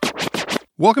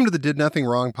Welcome to the Did Nothing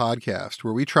Wrong podcast,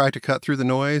 where we try to cut through the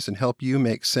noise and help you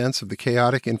make sense of the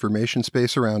chaotic information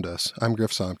space around us. I'm Griff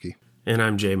Somke. And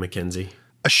I'm Jay McKenzie.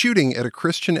 A shooting at a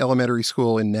Christian elementary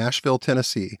school in Nashville,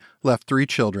 Tennessee, left 3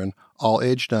 children, all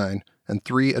aged 9, and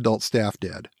 3 adult staff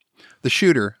dead. The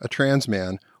shooter, a trans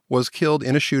man, was killed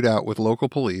in a shootout with local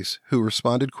police who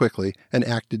responded quickly and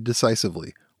acted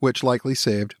decisively, which likely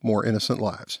saved more innocent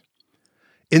lives.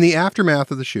 In the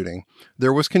aftermath of the shooting,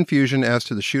 there was confusion as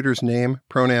to the shooter's name,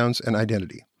 pronouns, and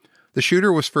identity. The shooter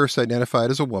was first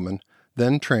identified as a woman,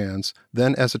 then trans,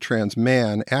 then as a trans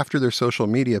man after their social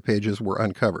media pages were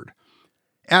uncovered.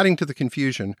 Adding to the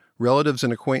confusion, relatives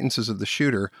and acquaintances of the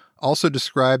shooter also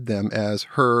described them as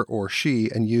her or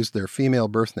she and used their female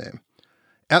birth name.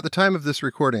 At the time of this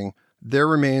recording, there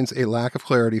remains a lack of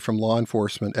clarity from law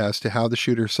enforcement as to how the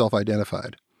shooter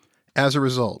self-identified. As a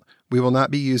result, we will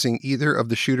not be using either of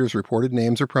the shooter's reported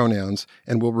names or pronouns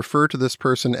and will refer to this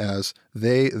person as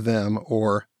they, them,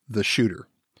 or the shooter.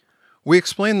 We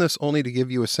explain this only to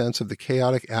give you a sense of the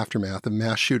chaotic aftermath of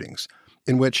mass shootings,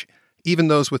 in which even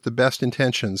those with the best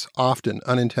intentions often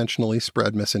unintentionally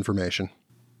spread misinformation.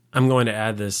 I'm going to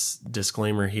add this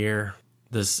disclaimer here.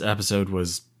 This episode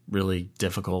was really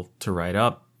difficult to write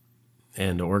up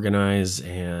and to organize,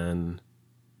 and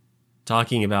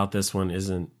talking about this one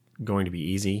isn't going to be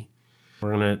easy.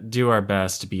 We're going to do our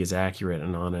best to be as accurate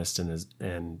and honest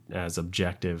and as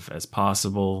objective as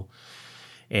possible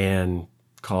and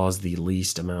cause the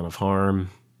least amount of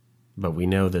harm. But we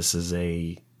know this is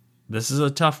a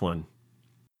tough one.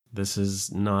 This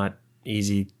is not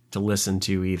easy to listen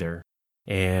to either.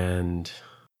 And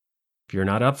if you're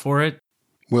not up for it,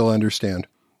 we'll understand.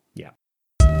 Yeah.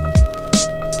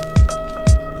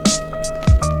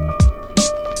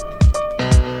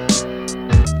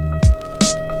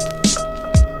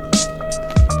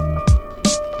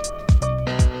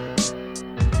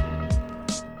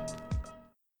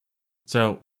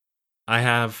 So, I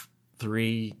have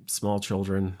 3 small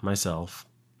children myself.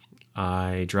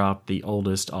 I dropped the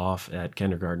oldest off at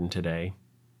kindergarten today,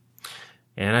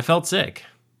 and I felt sick.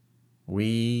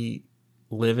 We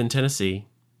live in Tennessee,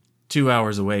 2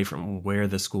 hours away from where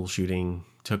the school shooting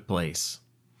took place.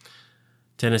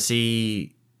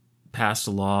 Tennessee passed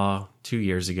a law 2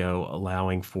 years ago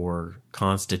allowing for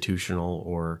constitutional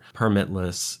or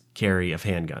permitless carry of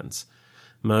handguns.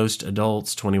 Most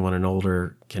adults 21 and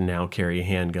older can now carry a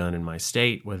handgun in my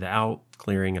state without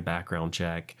clearing a background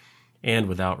check and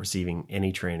without receiving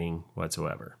any training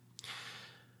whatsoever.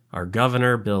 Our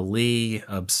governor, Bill Lee,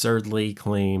 absurdly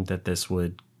claimed that this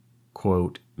would,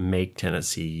 quote, make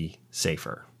Tennessee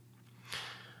safer.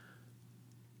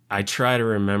 I try to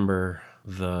remember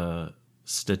the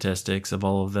statistics of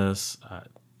all of this,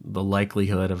 the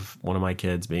likelihood of one of my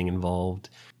kids being involved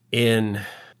in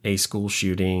a school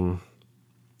shooting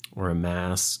or a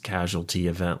mass casualty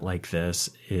event like this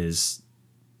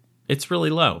it's really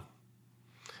low.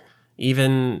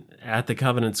 Even at the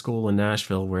Covenant School in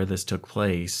Nashville where this took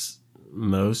place,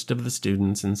 most of the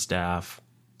students and staff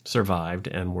survived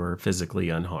and were physically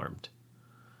unharmed.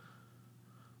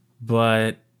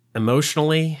 But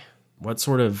emotionally, what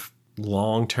sort of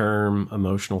long-term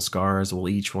emotional scars will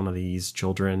each one of these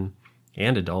children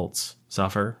and adults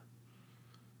suffer?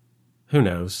 Who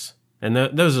knows? And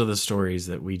those are the stories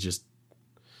that we just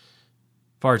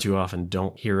far too often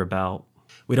don't hear about.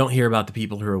 We don't hear about the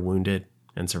people who are wounded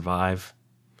and survive,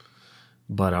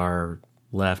 but are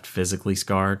left physically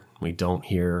scarred. We don't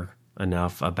hear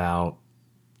enough about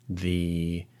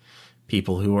the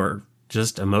people who are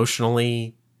just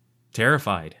emotionally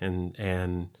terrified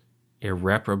and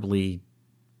irreparably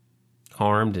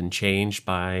harmed and changed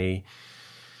by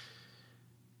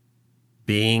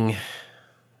being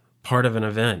part of an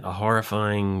event, a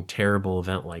horrifying, terrible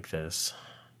event like this.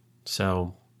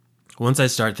 So once I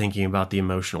start thinking about the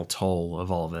emotional toll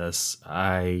of all this,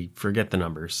 I forget the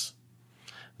numbers.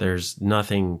 There's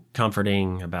nothing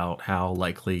comforting about how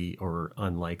likely or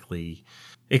unlikely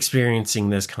experiencing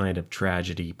this kind of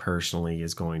tragedy personally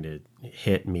is going to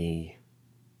hit me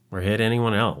or hit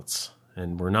anyone else.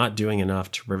 And we're not doing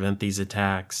enough to prevent these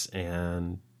attacks,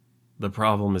 and the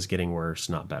problem is getting worse,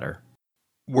 not better.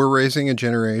 We're raising a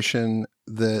generation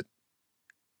that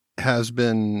has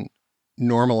been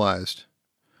normalized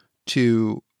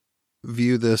to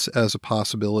view this as a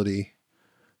possibility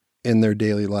in their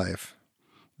daily life.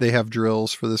 They have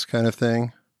drills for this kind of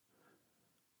thing.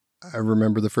 I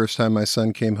remember the first time my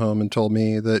son came home and told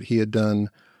me that he had done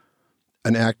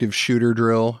an active shooter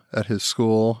drill at his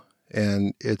school,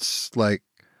 and it's like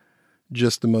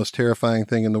just the most terrifying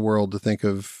thing in the world to think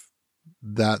of.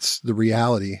 That's the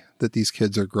reality that these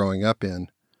kids are growing up in.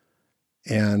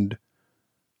 And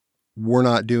we're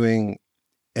not doing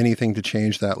anything to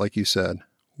change that, like you said.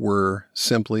 We're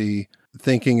simply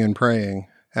thinking and praying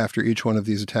after each one of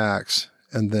these attacks,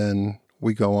 and then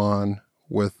we go on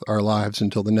with our lives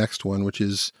until the next one, which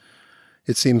is,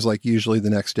 it seems like usually the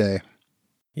next day.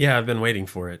 Yeah, I've been waiting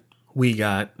for it. We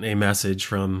got a message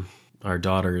from our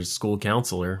daughter's school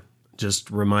counselor just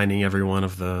reminding everyone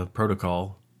of the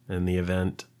protocol in the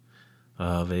event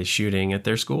of a shooting at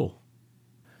their school.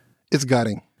 It's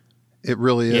gutting. It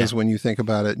really is when you think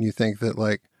about it and you think that,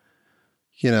 like,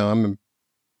 I'm a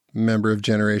member of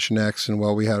Generation X, and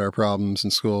while we had our problems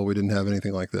in school, we didn't have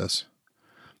anything like this.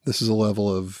 This is a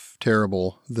level of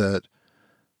terrible that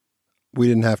we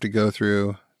didn't have to go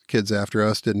through, kids after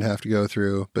us didn't have to go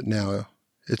through, but now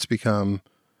it's become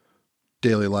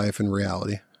daily life and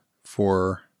reality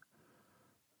for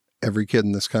every kid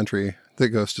in this country that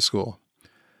goes to school.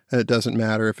 And it doesn't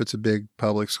matter if it's a big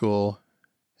public school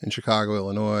in Chicago,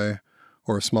 Illinois,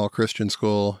 or a small Christian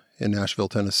school in Nashville,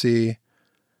 Tennessee.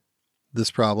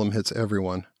 This problem hits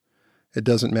everyone. It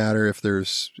doesn't matter if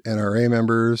there's NRA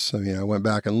members. I mean, I went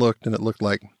back and looked, and it looked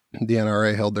like the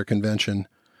NRA held their convention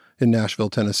in Nashville,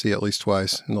 Tennessee at least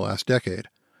twice in the last decade.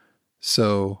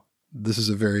 So this is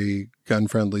a very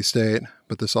gun-friendly state,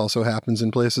 but this also happens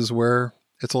in places where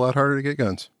it's a lot harder to get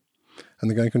guns,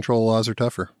 and the gun control laws are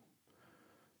tougher.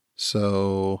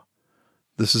 So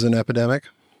this is an epidemic,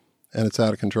 and it's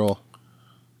out of control.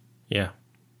 Yeah.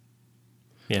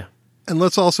 And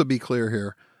let's also be clear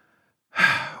here.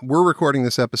 We're recording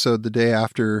this episode the day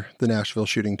after the Nashville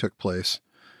shooting took place,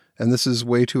 and this is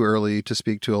way too early to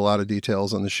speak to a lot of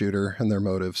details on the shooter and their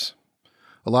motives.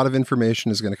 A lot of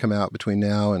information is going to come out between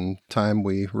now and time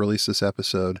we release this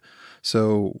episode,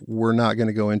 so we're not going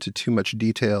to go into too much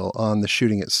detail on the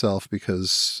shooting itself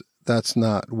because that's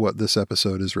not what this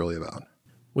episode is really about.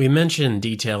 We mentioned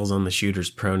details on the shooter's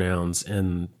pronouns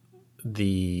in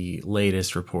the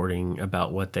latest reporting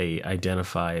about what they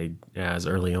identified as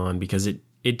early on, because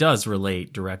it does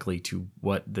relate directly to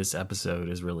what this episode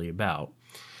is really about.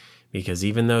 Because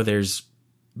even though there's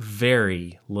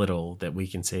very little that we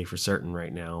can say for certain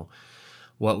right now,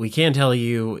 what we can tell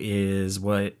you is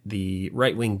what the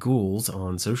right-wing ghouls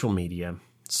on social media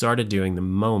started doing the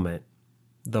moment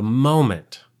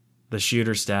the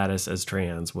shooter's status as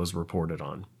trans was reported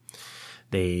on.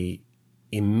 They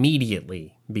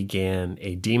immediately began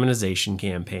a demonization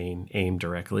campaign aimed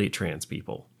directly at trans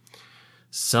people.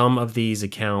 Some of these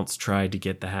accounts tried to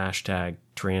get the hashtag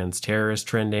trans terrorist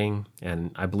trending,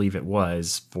 and I believe it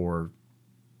was for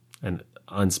an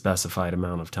unspecified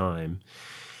amount of time.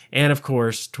 And of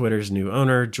course, Twitter's new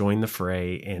owner joined the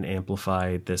fray and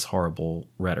amplified this horrible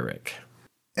rhetoric.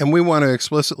 And we want to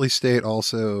explicitly state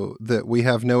also that we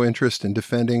have no interest in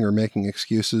defending or making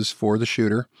excuses for the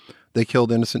shooter. They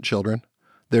killed innocent children.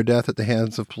 Their death at the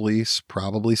hands of police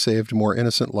probably saved more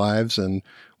innocent lives, and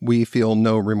we feel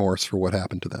no remorse for what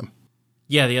happened to them.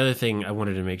 Yeah, the other thing I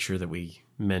wanted to make sure that we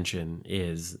mention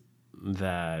is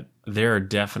that there are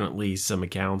definitely some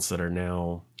accounts that are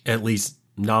now, at least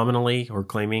nominally or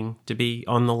claiming to be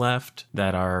on the left,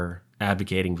 that are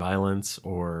advocating violence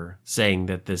or saying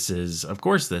that this is, of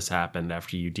course this happened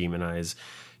after you demonize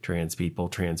trans people.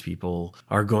 Trans people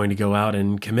are going to go out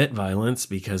and commit violence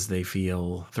because they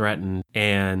feel threatened.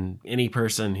 And any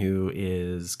person who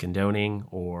is condoning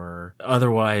or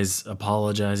otherwise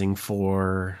apologizing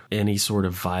for any sort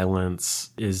of violence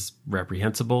is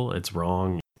reprehensible. It's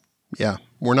wrong. Yeah,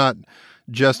 we're not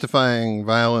justifying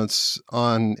violence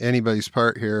on anybody's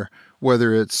part here,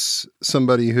 whether it's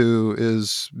somebody who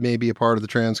is maybe a part of the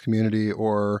trans community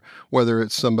or whether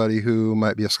it's somebody who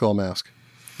might be a skull mask.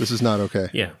 This is not okay.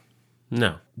 Yeah.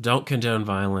 No. Don't condone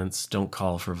violence. Don't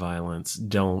call for violence.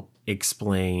 Don't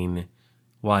explain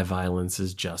why violence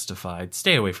is justified.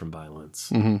 Stay away from violence.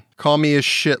 Mm-hmm. Call me a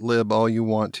shit lib all you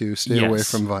want to. Stay away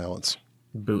from violence.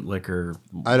 Bootlicker,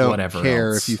 I don't whatever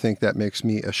care else. if you think that makes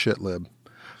me a shit lib.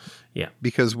 Yeah.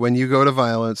 Because when you go to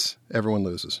violence, everyone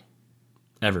loses.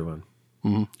 Everyone.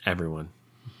 Mm-hmm. Everyone.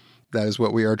 That is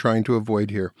what we are trying to avoid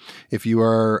here. If you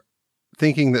are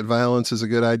thinking that violence is a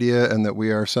good idea and that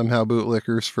we are somehow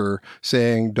bootlickers for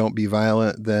saying don't be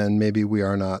violent, then maybe we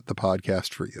are not the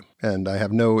podcast for you. And I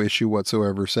have no issue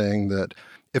whatsoever saying that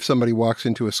if somebody walks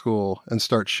into a school and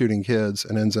starts shooting kids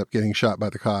and ends up getting shot by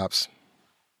the cops,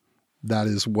 that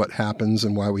is what happens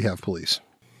and why we have police.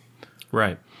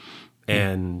 Right.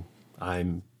 And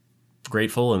I'm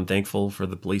grateful and thankful for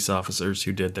the police officers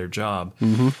who did their job.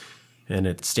 Mm-hmm. And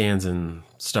it stands in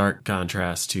stark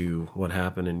contrast to what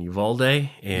happened in Uvalde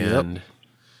and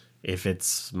If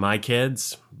it's my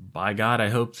kids, by God, I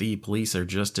hope the police are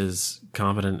just as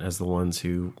competent as the ones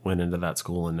who went into that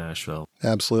school in Nashville.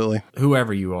 Absolutely.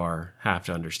 Whoever you are, have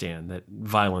to understand that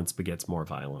violence begets more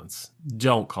violence.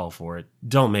 Don't call for it.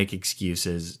 Don't make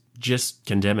excuses. Just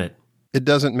condemn it. It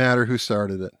doesn't matter who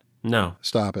started it. No.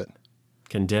 Stop it.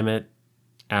 Condemn it.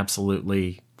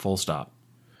 Absolutely. Full stop.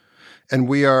 And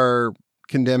we are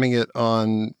condemning it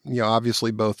on,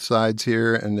 obviously both sides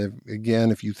here. And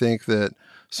if you think that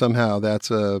somehow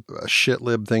that's a shit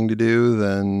lib thing to do,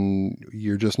 then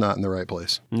you're just not in the right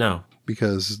place. No.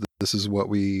 Because this is what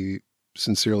we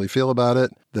sincerely feel about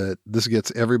it, that this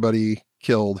gets everybody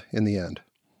killed in the end.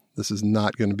 This is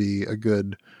not going to be a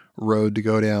good road to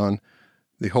go down.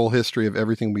 The whole history of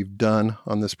everything we've done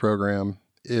on this program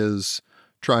is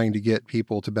trying to get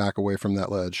people to back away from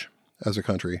that ledge as a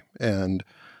country. And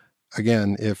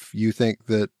again, if you think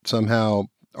that somehow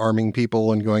arming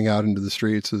people and going out into the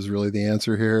streets is really the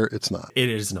answer here, it's not. It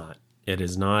is not. It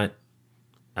is not.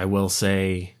 I will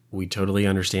say we totally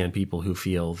understand people who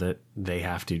feel that they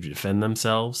have to defend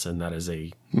themselves, and that is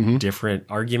a different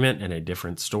argument and a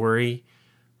different story.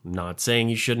 I'm not saying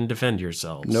you shouldn't defend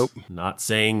yourselves. Nope. Not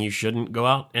saying you shouldn't go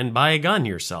out and buy a gun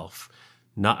yourself.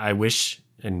 I wish,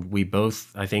 and we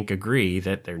both, I think, agree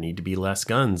that there need to be less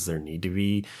guns. There need to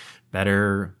be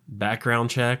better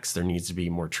background checks. There needs to be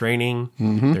more training.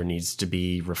 There needs to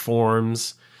be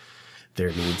reforms.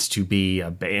 There needs to be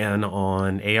a ban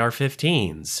on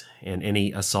AR-15s and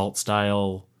any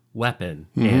assault-style weapon.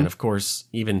 And, of course,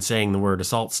 even saying the word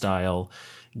assault-style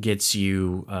gets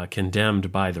you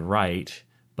condemned by the right,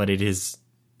 but it is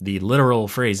the literal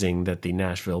phrasing that the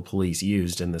Nashville police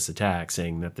used in this attack,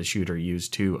 saying that the shooter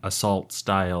used 2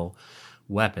 assault-style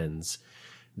weapons.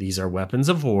 These are weapons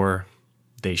of war.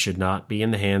 They should not be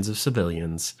in the hands of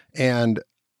civilians. And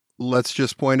let's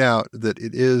just point out that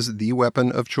it is the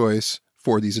weapon of choice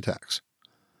for these attacks.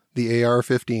 The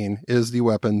AR-15 is the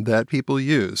weapon that people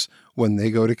use when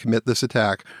they go to commit this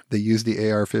attack. They use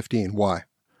the AR-15. Why?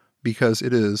 Because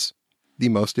it is the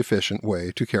most efficient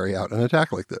way to carry out an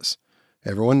attack like this.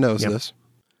 Everyone knows this,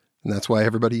 and that's why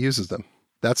everybody uses them.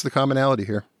 That's the commonality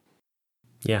here.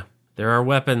 Yeah. There are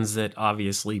weapons that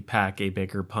obviously pack a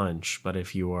bigger punch, but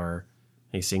if you are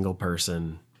a single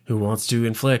person who wants to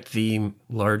inflict the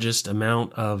largest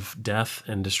amount of death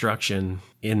and destruction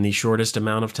in the shortest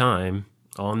amount of time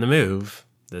on the move,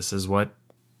 this is what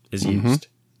is used,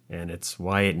 and it's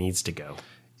why it needs to go.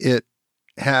 It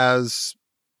has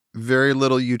very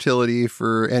little utility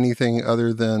for anything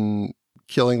other than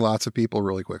killing lots of people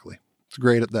really quickly. It's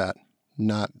great at that.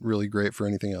 Not really great for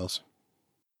anything else.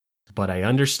 But I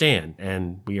understand,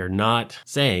 and we are not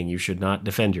saying you should not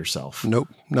defend yourself. Nope,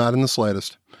 not in the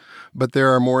slightest. But there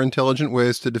are more intelligent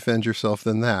ways to defend yourself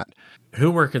than that.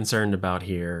 Who we're concerned about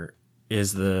here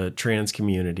is the trans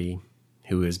community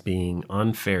who is being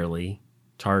unfairly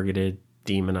targeted,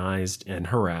 demonized, and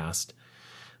harassed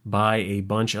by a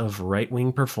bunch of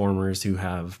right-wing performers who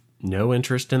have no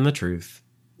interest in the truth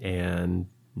and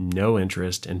no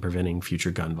interest in preventing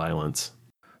future gun violence.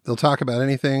 They'll talk about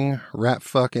anything, rat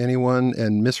fuck anyone,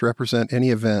 and misrepresent any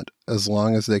event as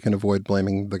long as they can avoid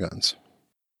blaming the guns.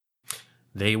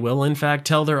 They will, in fact,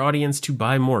 tell their audience to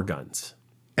buy more guns.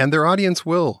 And their audience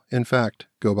will, in fact,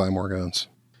 go buy more guns.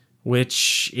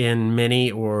 Which, in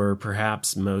many or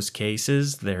perhaps most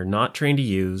cases, they're not trained to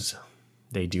use,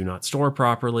 they do not store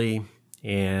properly,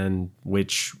 and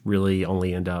which really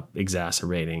only end up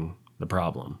exacerbating the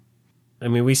problem. I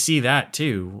mean, we see that,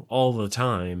 too, all the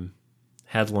time.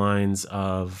 Headlines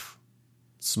of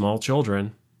small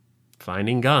children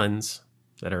finding guns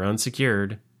that are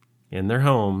unsecured in their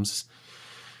homes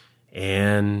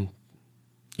and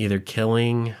either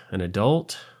killing an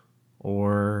adult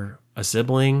or a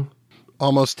sibling.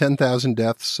 Almost 10,000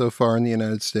 deaths so far in the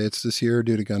United States this year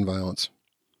due to gun violence.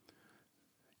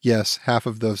 Yes, half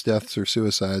of those deaths are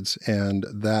suicides, and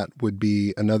that would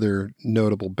be another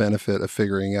notable benefit of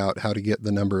figuring out how to get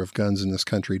the number of guns in this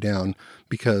country down,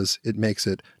 because it makes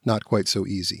it not quite so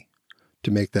easy to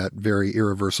make that very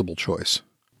irreversible choice.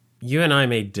 You and I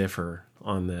may differ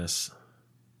on this,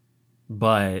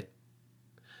 but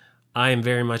I am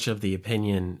very much of the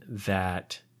opinion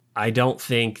that I don't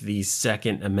think the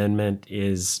Second Amendment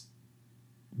is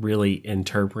really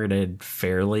interpreted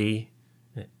fairly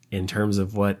in terms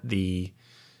of what the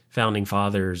founding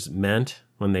fathers meant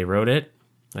when they wrote it.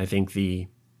 I think the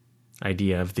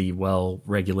idea of the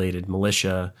well-regulated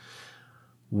militia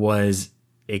was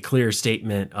a clear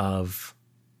statement of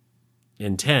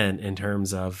intent in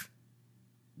terms of,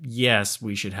 yes,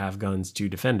 we should have guns to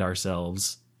defend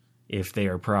ourselves if they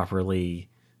are properly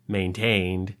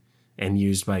maintained and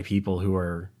used by people who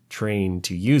are trained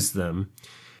to use them.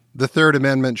 The Third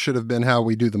Amendment should have been how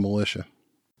we do the militia.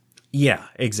 Yeah,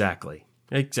 exactly.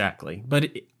 But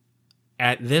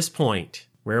at this point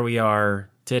where we are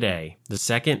today, the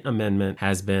Second Amendment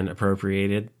has been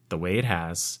appropriated the way it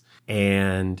has,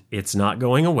 and it's not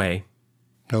going away.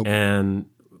 Nope. And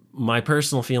my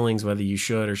personal feelings, whether you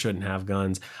should or shouldn't have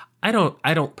guns, I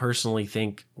don't personally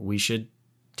think we should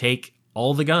take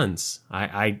all the guns.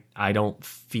 I don't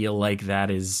feel like that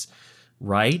is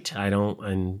right.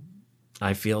 And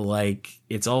I feel like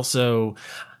it's also,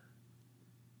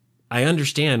 I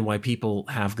understand why people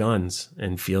have guns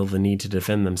and feel the need to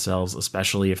defend themselves,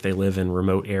 especially if they live in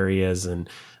remote areas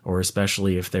or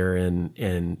especially if they're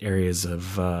in areas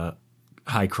of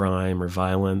high crime or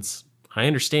violence. I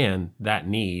understand that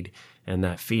need and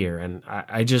that fear. And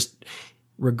I just,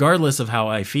 regardless of how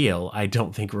I feel, I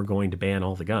don't think we're going to ban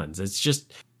all the guns.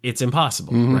 It's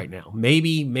impossible right now.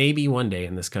 Maybe one day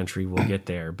in this country we'll get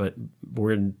there, but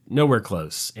we're nowhere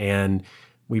close, and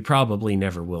we probably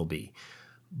never will be.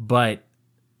 But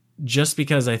just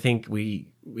because I think we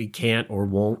can't or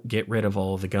won't get rid of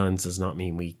all of the guns does not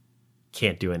mean we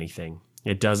can't do anything.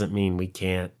 It doesn't mean we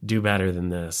can't do better than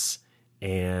this.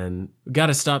 And we've got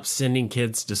to stop sending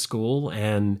kids to school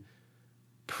and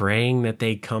praying that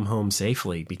they come home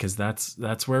safely, because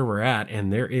that's where we're at.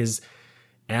 And there is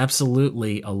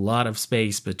absolutely a lot of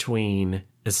space between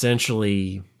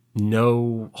essentially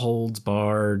no holds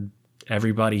barred,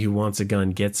 everybody who wants a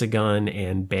gun gets a gun,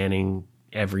 and banning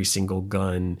every single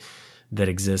gun that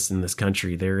exists in this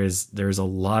country. There's a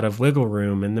lot of wiggle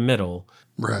room in the middle.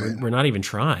 Right. We're not even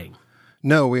trying.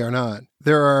 No, we are not.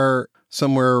 There are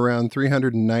somewhere around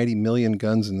 390 million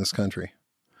guns in this country.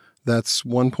 That's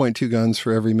 1.2 guns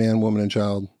for every man, woman, and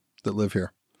child that live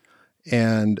here.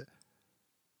 And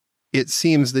it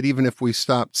seems that even if we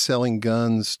stopped selling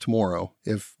guns tomorrow,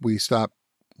 if we stopped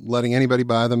letting anybody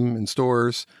buy them in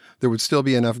stores, there would still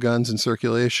be enough guns in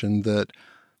circulation that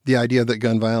the idea that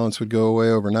gun violence would go away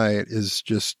overnight is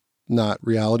just not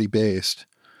reality-based.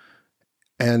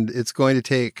 And it's going to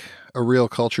take a real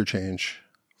culture change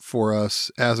for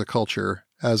us as a culture,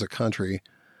 as a country,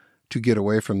 to get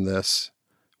away from this.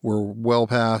 We're well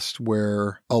past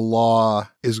where a law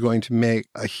is going to make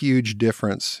a huge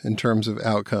difference in terms of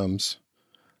outcomes.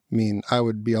 I mean, I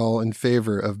would be all in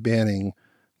favor of banning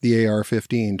the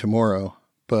AR-15 tomorrow,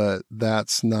 but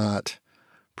that's not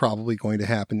probably going to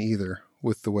happen either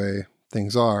with the way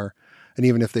things are. And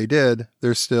even if they did,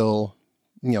 there's still,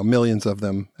 millions of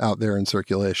them out there in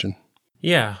circulation.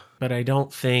 Yeah, but I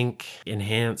don't think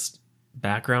enhanced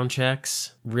background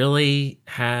checks really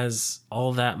has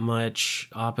all that much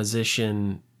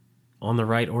opposition on the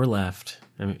right or left.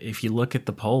 I mean, if you look at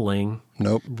the polling,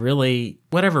 nope. Really,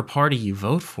 whatever party you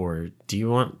vote for, do you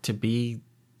want to be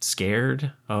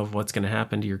scared of what's going to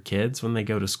happen to your kids when they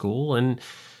go to school? And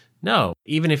no,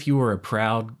 even if you were a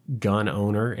proud gun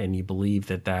owner and you believe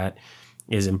that that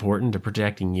is important to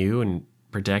protecting you and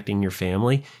protecting your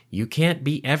family, you can't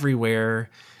be everywhere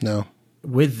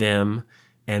with them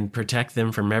and protect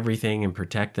them from everything and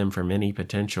protect them from any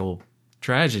potential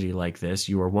tragedy like this.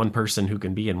 You are one person who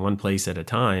can be in one place at a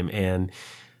time, and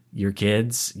your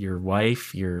kids, your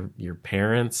wife, your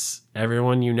parents,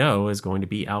 everyone you know is going to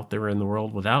be out there in the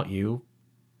world without you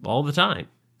all the time.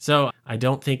 So I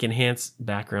don't think enhanced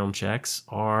background checks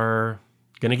are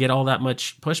going to get all that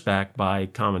much pushback by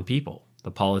common people.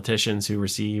 The politicians who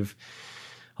receive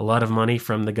a lot of money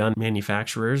from the gun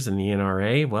manufacturers and the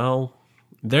NRA, well,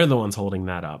 they're the ones holding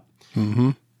that up.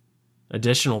 Mm-hmm.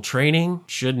 Additional training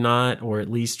should not, or at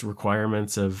least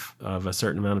requirements of a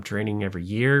certain amount of training every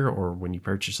year or when you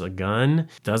purchase a gun,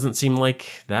 doesn't seem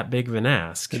like that big of an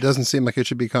ask. It doesn't seem like it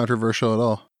should be controversial at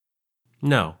all.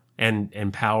 No. And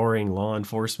empowering law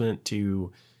enforcement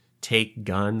to take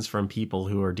guns from people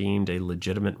who are deemed a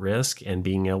legitimate risk and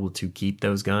being able to keep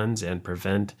those guns and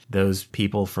prevent those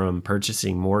people from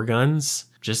purchasing more guns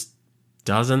just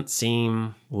doesn't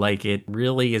seem like it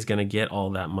really is going to get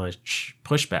all that much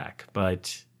pushback.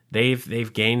 But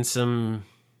they've gained some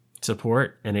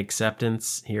support and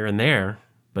acceptance here and there.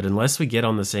 But unless we get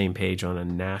on the same page on a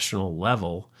national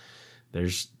level,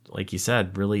 there's, like you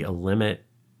said, really a limit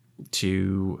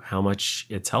to how much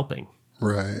it's helping.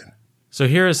 Right. So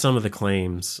here are some of the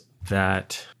claims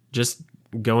that, just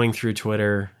going through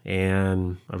Twitter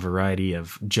and a variety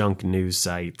of junk news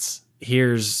sites,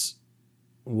 here's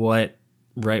what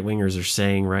right-wingers are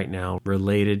saying right now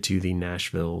related to the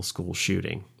Nashville school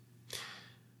shooting.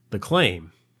 The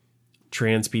claim: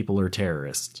 trans people are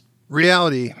terrorists.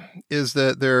 Reality is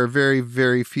that there are very,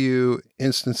 very few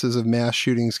instances of mass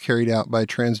shootings carried out by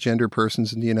transgender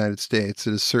persons in the United States.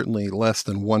 It is certainly less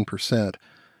than 1%.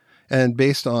 And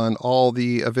based on all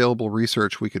the available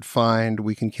research we could find,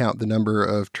 we can count the number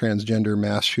of transgender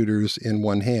mass shooters in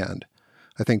one hand.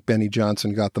 I think Benny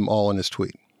Johnson got them all in his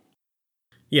tweet.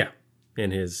 Yeah,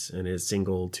 in his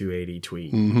single 280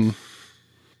 tweet. Mm-hmm.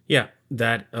 Yeah,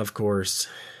 that, of course,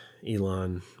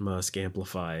 Elon Musk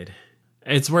amplified.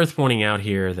 It's worth pointing out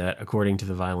here that according to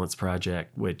the Violence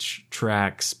Project, which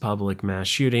tracks public mass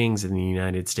shootings in the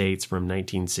United States from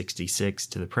 1966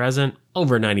 to the present,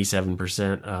 over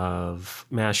 97% of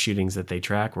mass shootings that they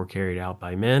track were carried out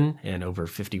by men, and over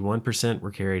 51%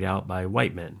 were carried out by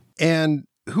white men. And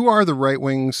who are the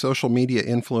right-wing social media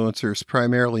influencers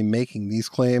primarily making these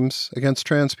claims against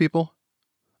trans people?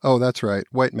 Oh, that's right,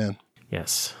 white men.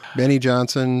 Yes. Benny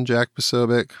Johnson, Jack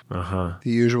Posobiec, the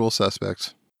usual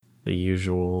suspects. The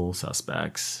usual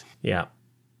suspects. Yeah.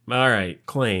 All right.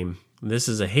 Claim. This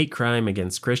is a hate crime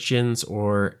against Christians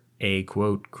or a,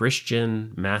 quote,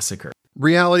 Christian massacre.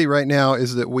 Reality right now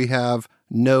is that we have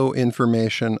no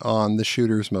information on the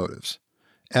shooter's motives.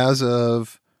 As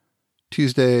of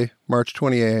Tuesday, March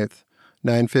 28th,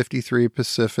 9:53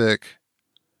 Pacific,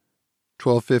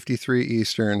 12:53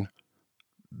 Eastern,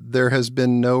 there has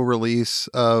been no release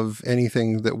of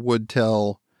anything that would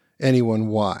tell anyone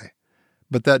why.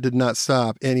 But that did not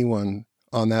stop anyone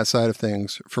on that side of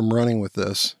things from running with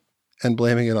this and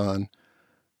blaming it on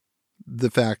the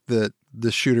fact that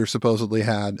the shooter supposedly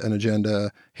had an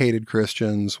agenda, hated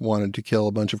Christians, wanted to kill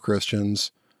a bunch of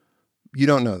Christians. You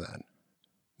don't know that.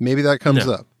 Maybe that comes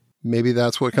up. Maybe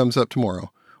that's what comes up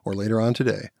tomorrow or later on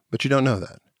today, but you don't know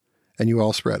that. And you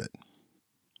all spread it.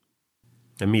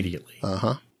 Immediately.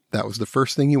 That was the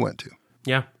first thing you went to.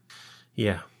 Yeah.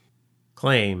 Yeah.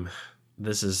 Claim.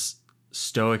 This is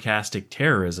stochastic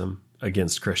terrorism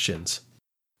against Christians.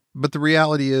 But the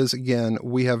reality is, again,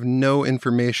 we have no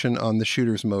information on the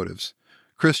shooter's motives.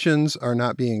 Christians are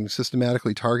not being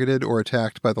systematically targeted or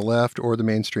attacked by the left or the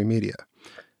mainstream media.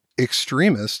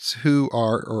 Extremists who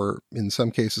are, or in some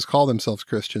cases call themselves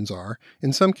Christians are,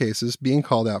 in some cases being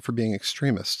called out for being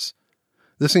extremists.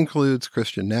 This includes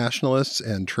Christian nationalists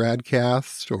and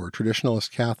tradcaths, or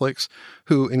traditionalist Catholics,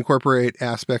 who incorporate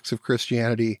aspects of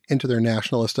Christianity into their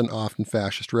nationalist and often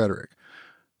fascist rhetoric.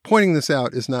 Pointing this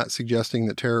out is not suggesting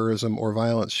that terrorism or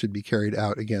violence should be carried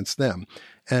out against them.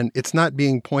 And it's not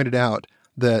being pointed out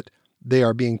that they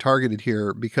are being targeted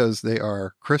here because they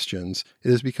are Christians. It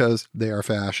is because they are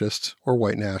fascists or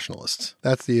white nationalists.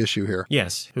 That's the issue here.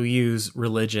 Yes, who use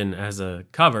religion as a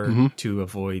cover to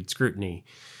avoid scrutiny.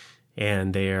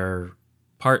 And they are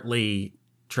partly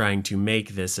trying to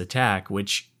make this attack,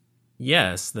 which,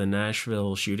 yes, the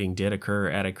Nashville shooting did occur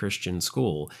at a Christian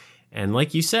school. And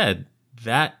like you said,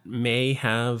 that may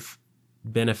have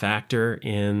been a factor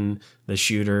in the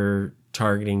shooter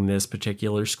targeting this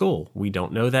particular school. We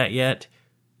don't know that yet.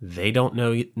 They don't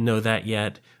know that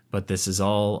yet. But this is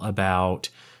all about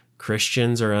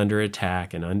Christians are under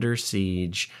attack and under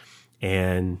siege.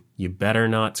 And you better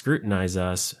not scrutinize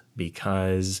us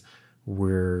because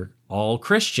we're all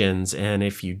Christians, and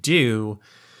if you do,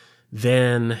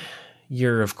 then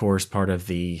you're, of course, part of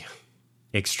the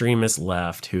extremist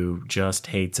left who just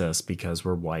hates us because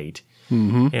we're white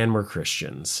and we're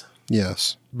Christians.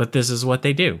 Yes. But this is what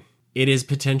they do. It is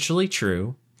potentially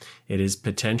true. It is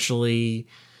potentially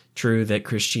true that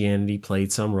Christianity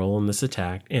played some role in this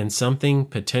attack, and something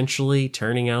potentially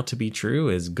turning out to be true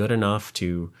is good enough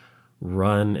to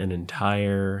run an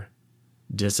entire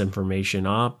disinformation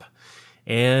op.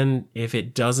 And if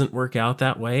it doesn't work out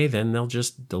that way, then they'll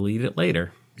just delete it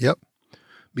later. Yep.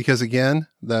 Because again,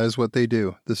 that is what they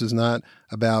do. This is not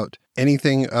about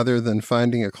anything other than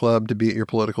finding a club to beat your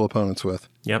political opponents with.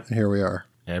 Yep. And here we are.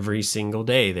 Every single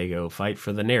day they go fight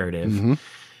for the narrative,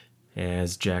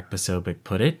 as Jack Posobiec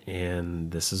put it,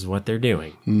 and this is what they're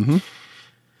doing.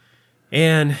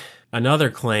 And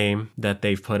another claim that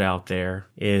they've put out there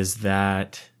is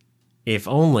that if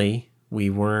only we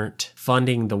weren't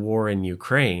funding the war in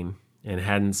Ukraine and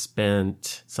hadn't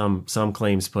spent, some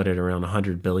claims put it around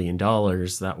 $100 billion.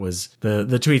 That was the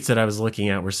tweets that I was looking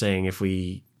at were saying if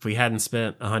we hadn't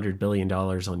spent $100 billion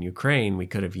on Ukraine, we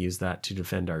could have used that to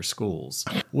defend our schools.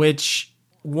 Which,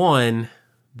 one,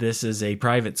 this is a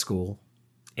private school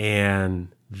and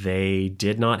they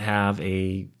did not have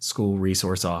a school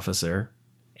resource officer,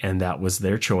 and that was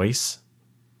their choice.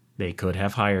 They could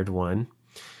have hired one.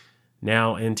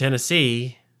 Now, in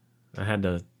Tennessee, I had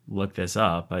to look this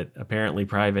up, but apparently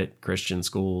private Christian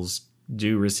schools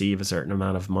do receive a certain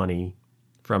amount of money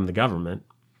from the government.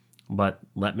 But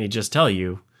let me just tell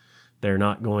you, they're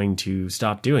not going to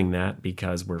stop doing that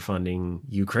because we're funding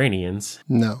Ukrainians.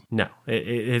 No.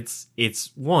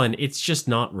 It's one, it's just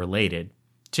not related.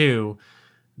 Two,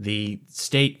 The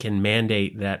state can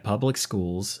mandate that public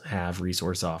schools have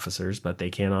resource officers, but they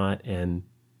cannot and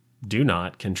do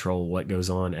not control what goes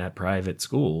on at private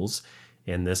schools.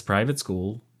 And this private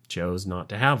school chose not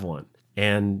to have one.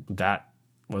 And that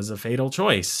was a fatal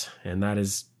choice. And that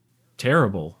is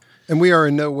terrible. And we are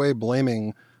in no way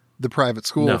blaming the private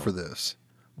school for this.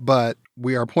 But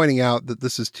we are pointing out that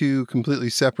this is two completely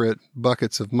separate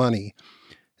buckets of money.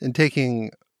 And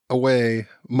taking away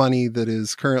money that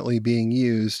is currently being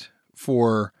used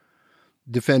for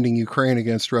defending Ukraine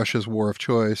against Russia's war of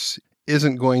choice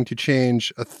isn't going to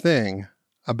change a thing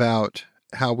about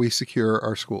how we secure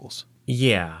our schools.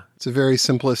 Yeah. It's a very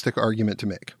simplistic argument to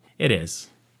make. It is.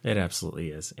 It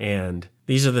absolutely is. And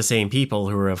these are the same people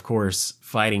who are, of course,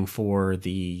 fighting for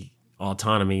the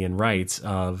autonomy and rights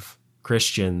of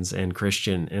Christians and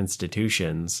Christian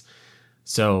institutions.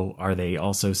 So are they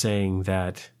also saying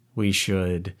that we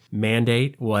should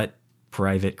mandate what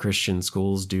private Christian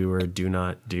schools do or do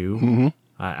not do? Mm-hmm.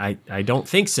 I don't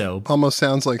think so. Almost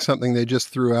sounds like something they just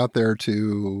threw out there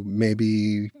to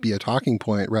maybe be a talking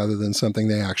point rather than something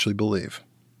they actually believe.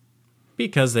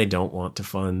 Because they don't want to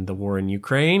fund the war in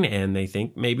Ukraine and they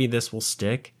think maybe this will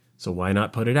stick. So why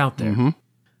not put it out there? Mm-hmm.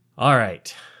 All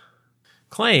right.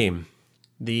 Claim.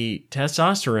 The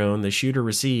testosterone the shooter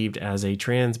received as a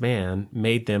trans man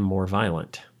made them more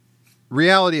violent.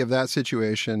 Reality of that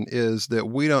situation is that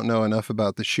we don't know enough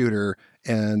about the shooter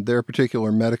and their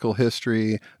particular medical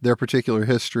history, their particular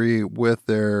history with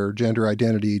their gender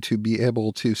identity to be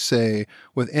able to say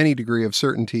with any degree of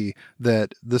certainty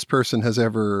that this person has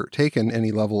ever taken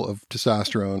any level of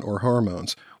testosterone or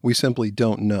hormones. We simply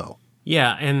don't know.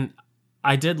 Yeah, and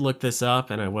I did look this up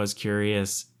and I was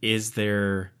curious, is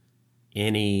there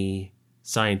any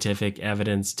scientific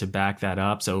evidence to back that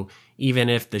up? So even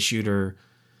if the shooter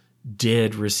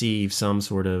did receive some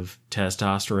sort of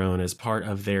testosterone as part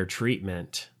of their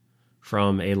treatment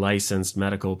from a licensed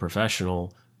medical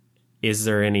professional, is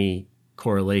there any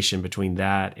correlation between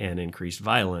that and increased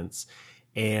violence?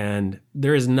 And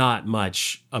there is not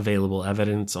much available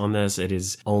evidence on this. It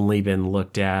has only been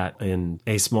looked at in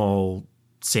a small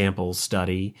sample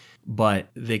study, but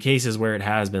the cases where it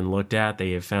has been looked at,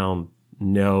 they have found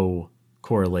no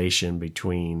correlation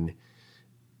between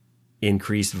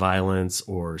increased violence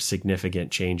or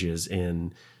significant changes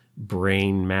in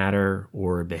brain matter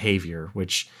or behavior,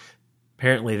 which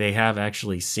apparently they have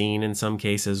actually seen in some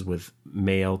cases with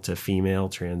male to female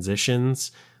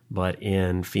transitions. But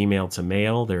in female to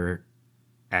male, there,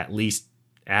 at least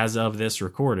as of this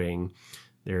recording,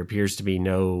 there appears to be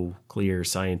no clear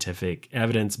scientific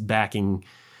evidence backing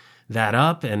that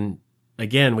up. And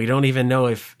again, we don't even know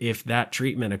if that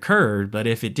treatment occurred, but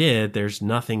if it did, there's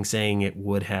nothing saying it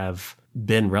would have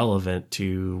been relevant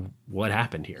to what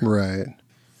happened here. Right.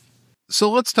 So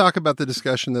let's talk about the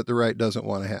discussion that the right doesn't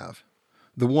want to have.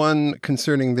 The one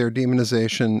concerning their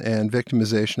demonization and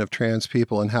victimization of trans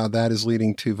people and how that is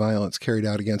leading to violence carried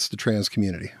out against the trans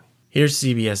community. Here's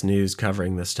CBS News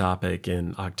covering this topic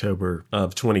in October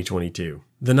of 2022.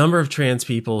 The number of trans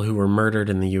people who were murdered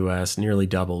in the U.S. nearly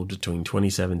doubled between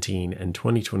 2017 and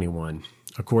 2021,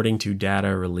 according to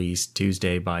data released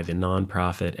Tuesday by the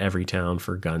nonprofit Everytown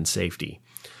for Gun Safety.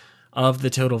 Of the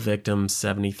total victims,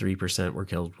 73% were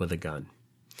killed with a gun.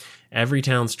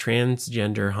 Everytown's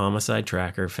transgender homicide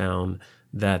tracker found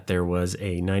that there was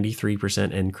a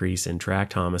 93% increase in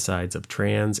tracked homicides of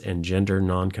trans and gender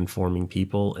nonconforming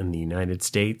people in the United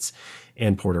States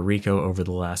and Puerto Rico over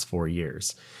the last 4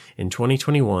 years. In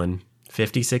 2021,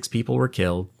 56 people were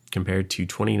killed compared to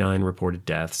 29 reported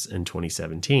deaths in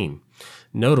 2017.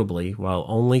 Notably, while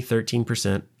only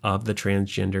 13% of the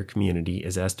transgender community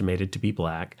is estimated to be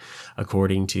Black,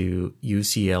 according to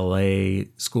UCLA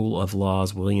School of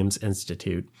Law's Williams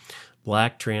Institute,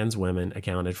 Black trans women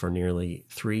accounted for nearly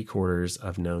 3/4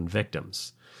 of known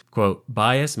victims. Quote,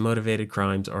 bias-motivated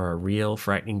crimes are a real,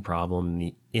 frightening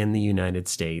problem in the United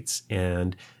States,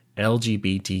 and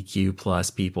LGBTQ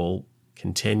plus people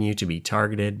continue to be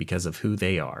targeted because of who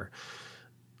they are,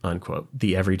 unquote,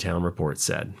 the Everytown report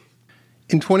said.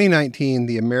 In 2019,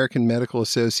 the American Medical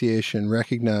Association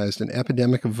recognized an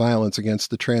epidemic of violence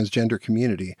against the transgender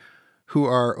community, who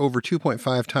are over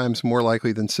 2.5 times more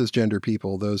likely than cisgender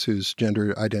people, those whose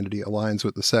gender identity aligns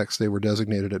with the sex they were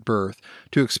designated at birth,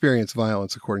 to experience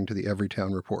violence, according to the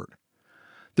Everytown report.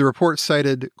 The report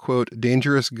cited, quote,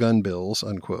 dangerous gun bills,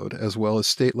 unquote, as well as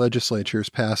state legislatures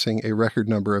passing a record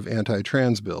number of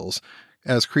anti-trans bills,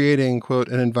 as creating, quote,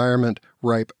 an environment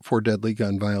ripe for deadly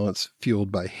gun violence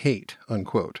fueled by hate,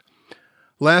 unquote.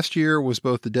 Last year was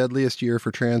both the deadliest year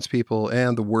for trans people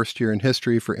and the worst year in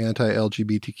history for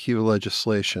anti-LGBTQ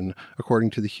legislation, according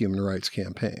to the Human Rights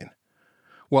Campaign.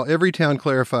 While Everytown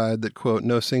clarified that, quote,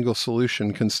 no single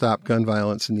solution can stop gun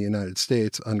violence in the United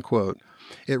States, unquote,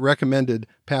 it recommended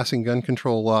passing gun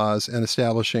control laws and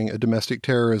establishing a domestic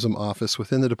terrorism office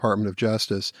within the Department of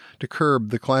Justice to curb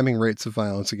the climbing rates of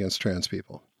violence against trans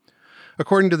people.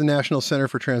 According to the National Center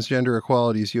for Transgender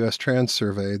Equality's U.S. Trans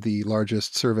Survey, the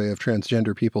largest survey of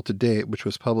transgender people to date, which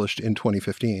was published in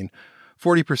 2015,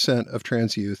 40% of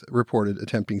trans youth reported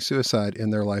attempting suicide in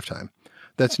their lifetime.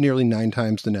 That's nearly 9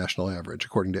 times the national average,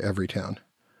 according to Everytown.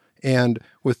 And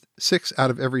with 6 out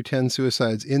of every 10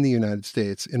 suicides in the United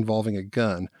States involving a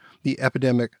gun, the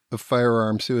epidemic of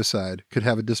firearm suicide could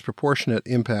have a disproportionate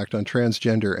impact on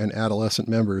transgender and adolescent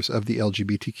members of the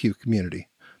LGBTQ community,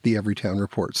 the Everytown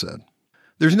report said.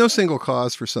 There's no single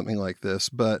cause for something like this,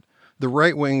 but the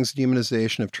right wing's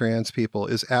demonization of trans people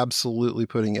is absolutely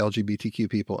putting LGBTQ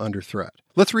people under threat.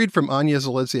 Let's read from Anya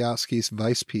Zaleziowski's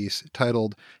Vice piece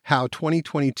titled How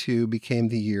 2022 Became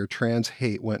the Year Trans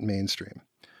Hate Went Mainstream.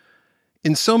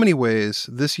 In so many ways,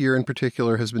 this year in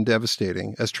particular has been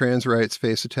devastating as trans rights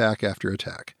face attack after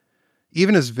attack.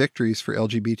 Even as victories for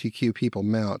LGBTQ people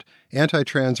mount,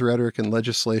 anti-trans rhetoric and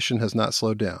legislation has not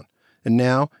slowed down. And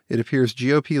now, it appears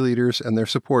GOP leaders and their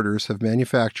supporters have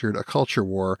manufactured a culture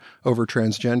war over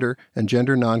transgender and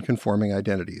gender nonconforming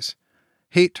identities.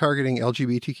 Hate targeting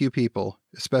LGBTQ people,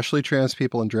 especially trans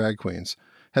people and drag queens,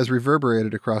 has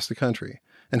reverberated across the country,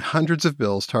 and hundreds of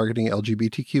bills targeting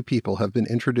LGBTQ people have been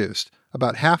introduced.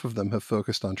 About half of them have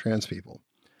focused on trans people.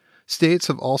 States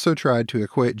have also tried to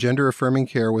equate gender-affirming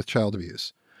care with child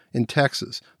abuse. In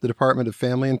Texas, the Department of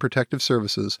Family and Protective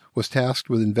Services was tasked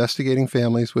with investigating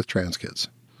families with trans kids.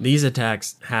 These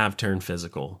attacks have turned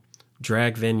physical.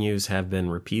 Drag venues have been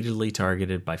repeatedly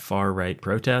targeted by far-right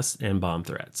protests and bomb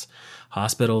threats.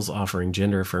 Hospitals offering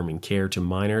gender-affirming care to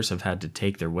minors have had to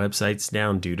take their websites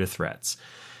down due to threats.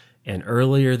 And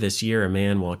earlier this year, a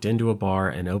man walked into a bar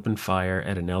and opened fire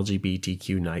at an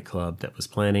LGBTQ nightclub that was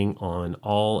planning on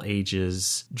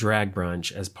all-ages drag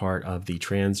brunch as part of the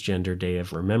Transgender Day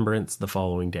of Remembrance the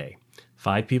following day.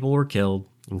 5 people were killed,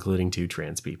 including 2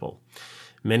 trans people.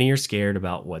 Many are scared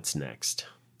about what's next.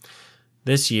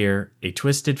 This year, a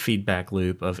twisted feedback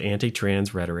loop of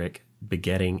anti-trans rhetoric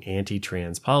begetting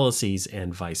anti-trans policies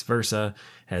and vice versa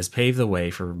has paved the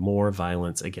way for more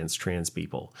violence against trans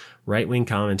people. Right-wing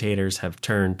commentators have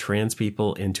turned trans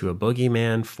people into a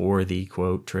boogeyman for the,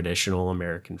 quote, traditional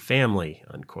American family,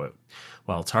 unquote,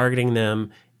 while targeting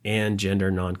them and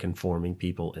gender nonconforming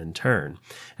people in turn.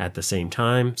 At the same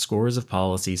time, scores of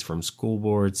policies from school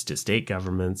boards to state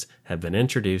governments have been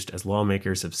introduced as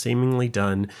lawmakers have seemingly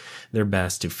done their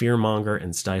best to fearmonger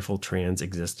and stifle trans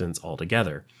existence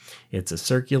altogether. It's a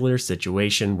circular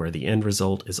situation where the end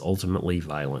result is ultimately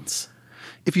violence.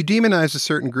 If you demonize a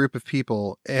certain group of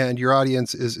people and your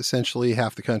audience is essentially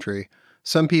half the country,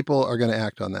 some people are going to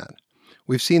act on that.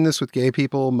 We've seen this with gay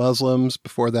people, Muslims,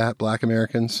 before that, Black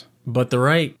Americans. But the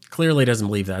right clearly doesn't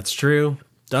believe that's true,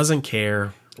 doesn't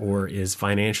care, or is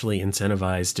financially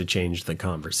incentivized to change the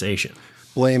conversation.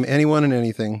 Blame anyone and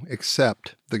anything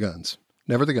except the guns.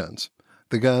 Never the guns.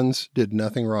 The guns did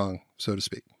nothing wrong, so to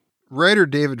speak. Writer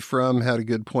David Frum had a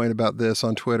good point about this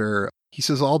on Twitter. He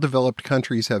says all developed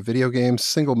countries have video games,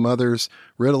 single mothers,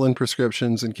 Ritalin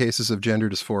prescriptions, and cases of gender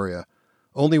dysphoria.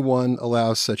 Only one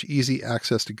allows such easy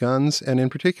access to guns, and in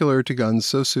particular to guns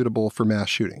so suitable for mass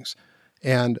shootings.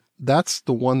 And that's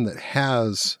the one that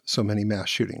has so many mass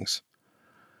shootings.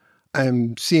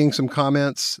 I'm seeing some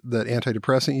comments that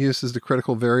antidepressant use is the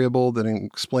critical variable that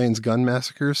explains gun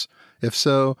massacres. If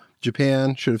so,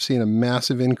 Japan should have seen a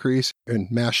massive increase in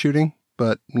mass shooting,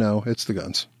 but no, it's the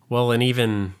guns. Well, and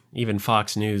even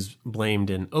Fox News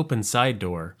blamed an open side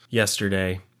door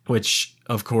yesterday, which,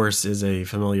 of course, is a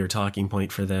familiar talking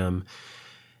point for them.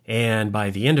 And by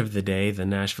the end of the day, the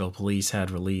Nashville police had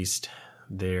released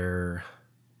their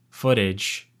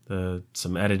footage,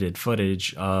 some edited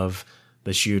footage of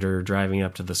the shooter driving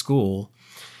up to the school.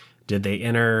 Did they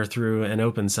enter through an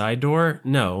open side door?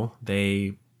 No,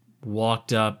 they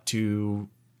walked up to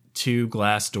 2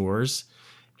 glass doors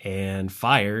and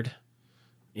fired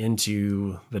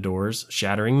into the doors,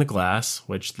 shattering the glass,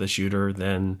 which the shooter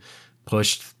then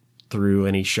pushed through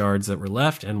any shards that were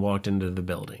left and walked into the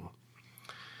building.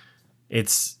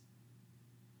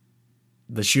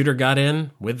 The shooter got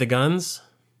in with the guns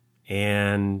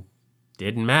and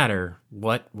didn't matter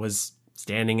what was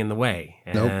standing in the way.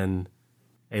 And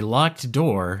a locked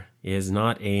door is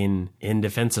not an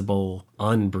indefensible,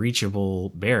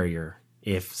 unbreachable barrier.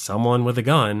 If someone with a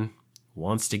gun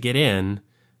wants to get in,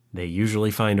 they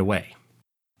usually find a way.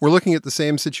 We're looking at the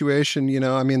same situation,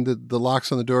 the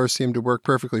locks on the doors seemed to work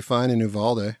perfectly fine in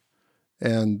Uvalde,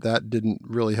 and that didn't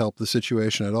really help the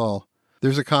situation at all.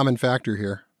 There's a common factor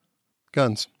here.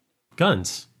 Guns.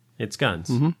 Guns. It's guns.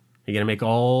 Mm-hmm. You're going to make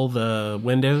all the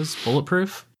windows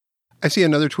bulletproof? I see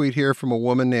another tweet here from a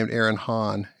woman named Erin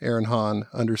Hahn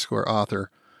 _author.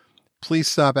 Please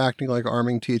stop acting like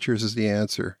arming teachers is the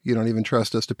answer. You don't even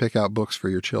trust us to pick out books for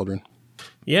your children.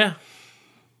 Yeah.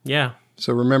 Yeah.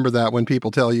 So remember that when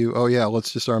people tell you, oh yeah,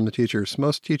 let's just arm the teachers.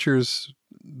 Most teachers,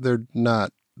 they're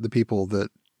not the people that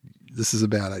this is a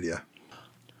bad idea.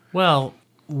 Well,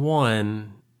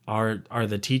 one, are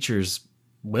the teachers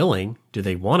willing? Do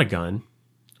they want a gun?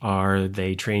 Are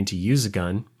they trained to use a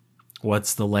gun?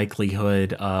 What's the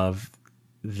likelihood of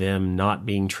them not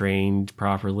being trained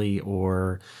properly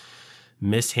or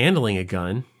mishandling a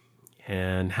gun?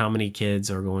 And how many kids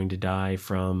are going to die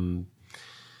from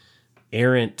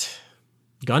errant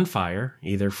gunfire,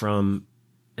 either from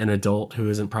an adult who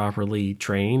isn't properly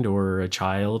trained or a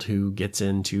child who gets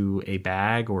into a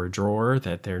bag or a drawer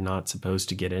that they're not supposed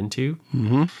to get into?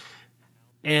 Mm-hmm.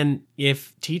 And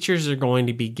if teachers are going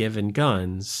to be given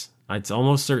guns, it's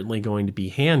almost certainly going to be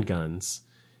handguns.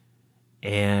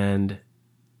 And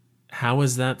how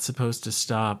is that supposed to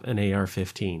stop an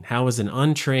AR-15? How is an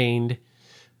untrained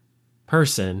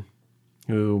person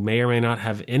who may or may not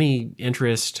have any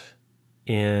interest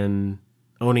in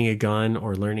owning a gun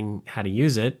or learning how to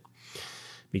use it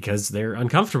because they're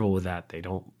uncomfortable with that?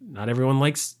 Not everyone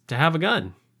likes to have a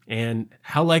gun. And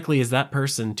how likely is that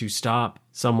person to stop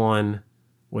someone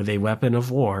with a weapon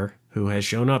of war who has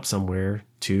shown up somewhere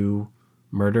to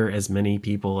murder as many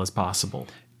people as possible?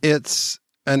 It's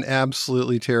an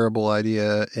absolutely terrible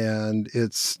idea, and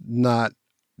it's not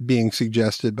being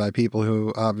suggested by people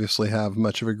who obviously have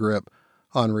much of a grip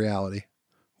on reality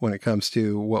when it comes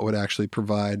to what would actually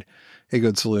provide a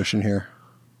good solution here.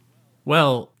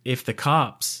 Well, if the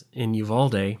cops in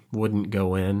Uvalde wouldn't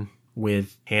go in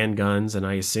with handguns, and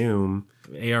I assume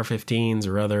AR-15s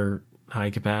or other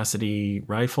high-capacity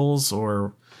rifles,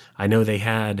 or I know they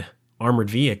had armored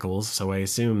vehicles, so I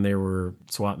assume there were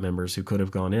SWAT members who could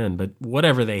have gone in. But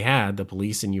whatever they had, the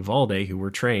police in Uvalde who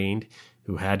were trained,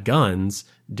 who had guns,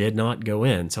 did not go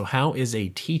in. So how is a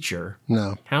teacher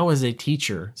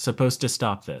supposed to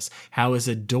stop this? How is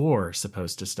a door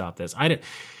supposed to stop this?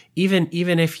 Even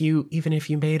if you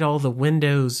made all the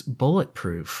windows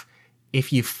bulletproof,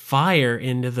 if you fire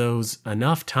into those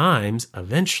enough times,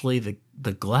 eventually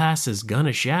the glass is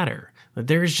gonna shatter.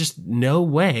 There's just no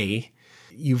way.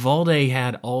 Uvalde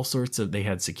had they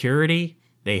had security,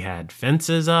 they had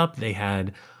fences up, they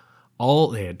had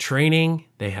training,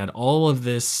 they had all of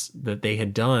this that they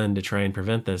had done to try and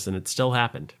prevent this, and it still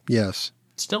happened. Yes.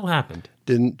 It still happened.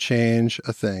 Didn't change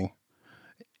a thing.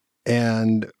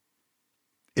 And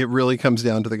it really comes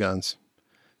down to the guns.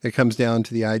 It comes down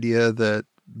to the idea that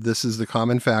this is the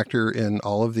common factor in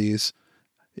all of these,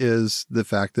 is the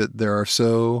fact that there are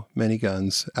so many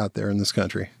guns out there in this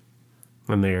country.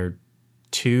 And they are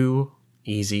too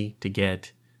easy to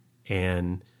get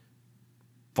and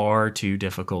far too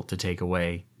difficult to take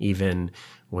away, even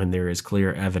when there is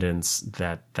clear evidence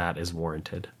that that is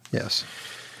warranted. Yes.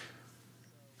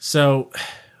 So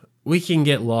we can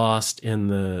get lost in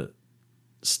the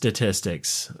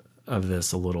statistics of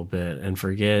this a little bit and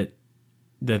forget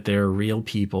that there are real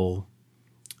people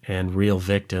and real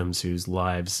victims whose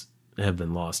lives have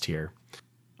been lost here.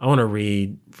 I want to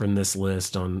read from this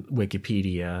list on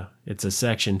Wikipedia. It's a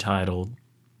section titled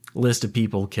List of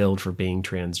People Killed for Being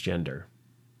Transgender.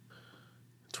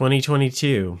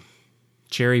 2022,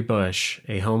 Cherry Bush,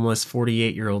 a homeless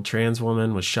 48-year-old trans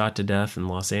woman, was shot to death in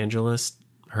Los Angeles.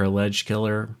 Her alleged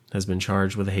killer has been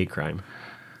charged with a hate crime.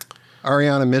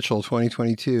 Ariana Mitchell,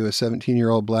 2022, a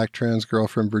 17-year-old black trans girl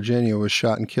from Virginia, was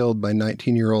shot and killed by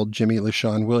 19-year-old Jimmy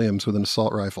LaShawn Williams with an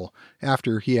assault rifle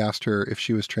after he asked her if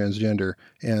she was transgender,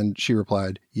 and she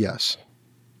replied, yes.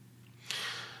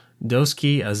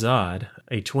 Doski Azad,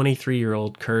 a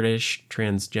 23-year-old Kurdish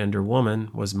transgender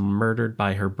woman, was murdered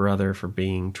by her brother for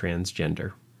being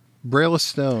transgender. Brayla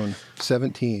Stone,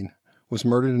 17, was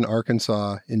murdered in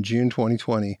Arkansas in June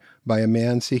 2020 by a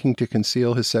man seeking to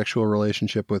conceal his sexual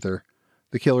relationship with her.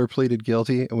 The killer pleaded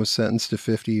guilty and was sentenced to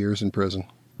 50 years in prison.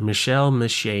 Michelle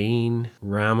Michaine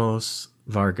Ramos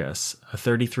Vargas, a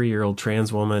 33-year-old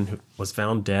trans woman who was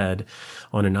found dead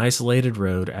on an isolated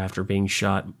road after being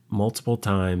shot multiple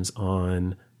times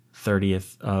on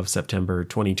 30th of September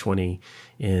 2020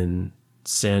 in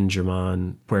San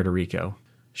German, Puerto Rico.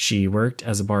 She worked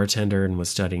as a bartender and was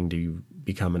studying to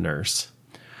become a nurse.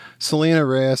 Selena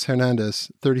Reyes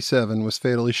Hernandez, 37, was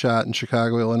fatally shot in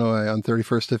Chicago, Illinois on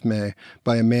 31st of May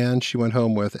by a man she went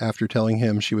home with after telling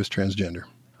him she was transgender.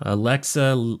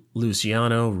 Alexa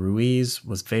Luciano Ruiz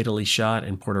was fatally shot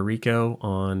in Puerto Rico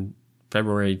on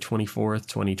February 24th,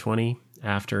 2020,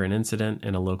 after an incident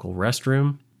in a local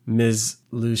restroom. Ms.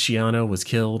 Luciano was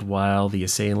killed while the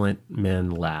assailant men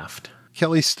laughed.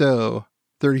 Kelly Stowe,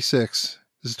 36,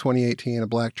 this is 2018, a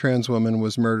black trans woman,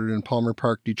 was murdered in Palmer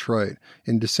Park, Detroit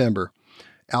in December.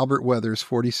 Albert Weathers,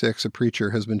 46, a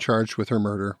preacher, has been charged with her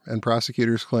murder, and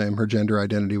prosecutors claim her gender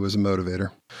identity was a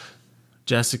motivator.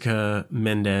 Jessica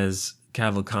Mendez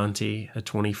Cavalcanti, a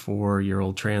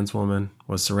 24-year-old trans woman,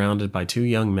 was surrounded by two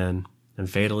young men and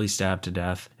fatally stabbed to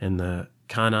death in the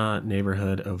Cana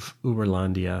neighborhood of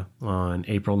Uberlandia on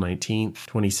April 19,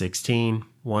 2016.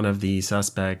 One of the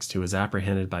suspects who was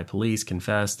apprehended by police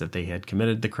confessed that they had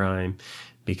committed the crime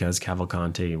because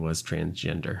Cavalcanti was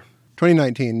transgender.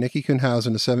 2019, Nikki Kuhnhausen,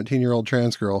 a 17-year-old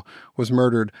trans girl, was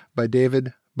murdered by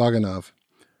David Bogdanov.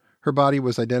 Her body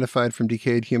was identified from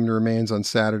decayed human remains on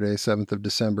Saturday, 7th of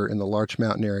December, in the Larch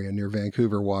Mountain area near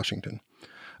Vancouver, Washington.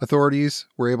 Authorities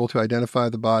were able to identify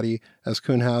the body as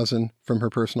Kuhnhausen from her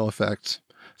personal effects.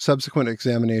 Subsequent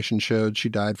examination showed she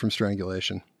died from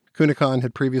strangulation. Kuhnhausen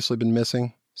had previously been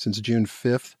missing since June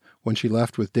 5th, when she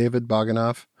left with David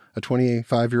Bogdanov, a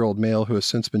 25-year-old male who has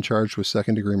since been charged with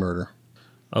second-degree murder.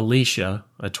 Alicia,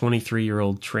 a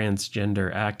 23-year-old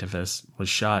transgender activist, was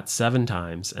shot 7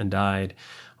 times and died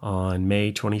on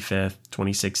May 25th,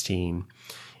 2016,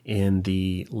 in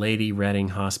the Lady Reading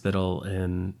Hospital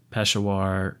in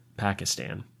Peshawar,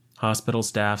 Pakistan. Hospital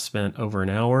staff spent over an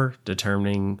hour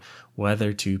determining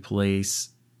whether to place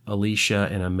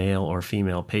Alicia in a male or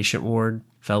female patient ward.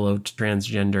 Fellow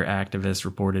transgender activists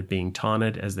reported being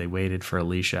taunted as they waited for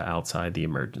Alicia outside the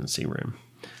emergency room.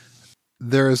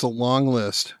 There is a long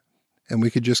list, and we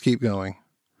could just keep going.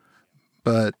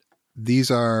 But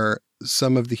these are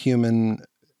some of the human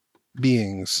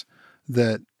beings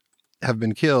that have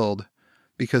been killed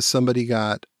because somebody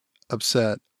got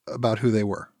upset about who they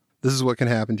were. This is what can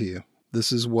happen to you.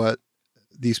 This is what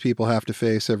these people have to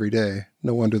face every day.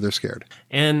 No wonder they're scared.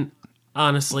 And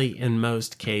honestly, in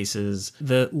most cases,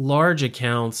 the large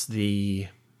accounts, the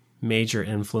major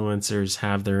influencers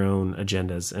have their own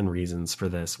agendas and reasons for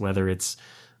this, whether it's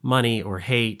money or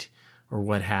hate or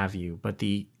what have you. But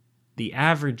the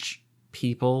average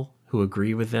people who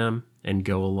agree with them and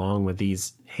go along with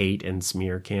these hate and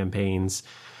smear campaigns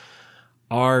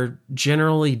are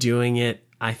generally doing it,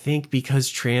 I think, because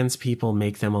trans people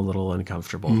make them a little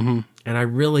uncomfortable. Mm-hmm. And I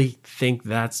really think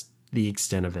that's the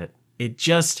extent of it. It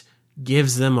just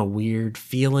gives them a weird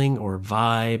feeling or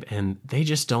vibe, and they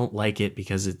just don't like it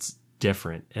because it's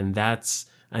different. And that's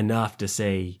enough to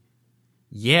say,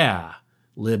 yeah,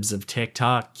 libs of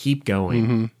TikTok, keep going.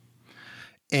 Mm-hmm.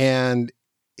 And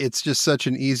it's just such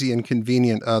an easy and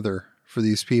convenient other for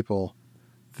these people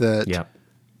that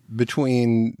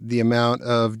between the amount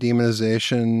of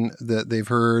demonization that they've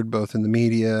heard, both in the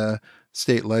media,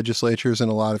 state legislatures in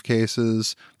a lot of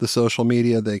cases, the social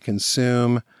media they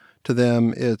consume, to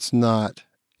them, it's not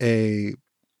a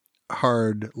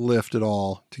hard lift at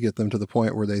all to get them to the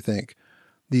point where they think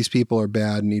these people are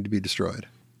bad and need to be destroyed.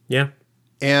 Yeah.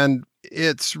 And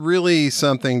it's really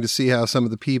something to see how some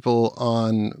of the people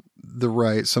on the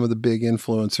right, some of the big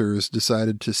influencers,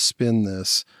 decided to spin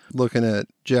this. Looking at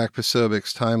Jack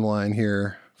Posobiec's timeline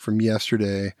here from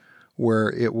yesterday,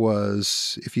 where it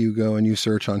was, if you go and you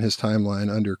search on his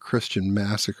timeline under Christian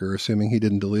Massacre, assuming he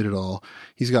didn't delete it all,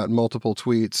 he's got multiple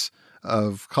tweets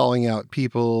of calling out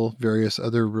people, various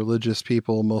other religious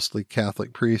people, mostly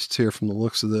Catholic priests here from the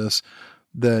looks of this,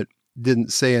 that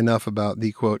didn't say enough about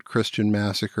the, quote, Christian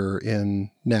massacre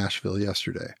in Nashville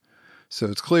yesterday. So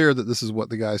it's clear that this is what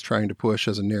the guy's trying to push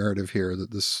as a narrative here,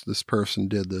 that this person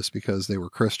did this because they were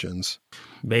Christians.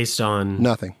 Based on...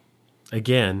 nothing.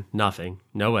 Again, nothing.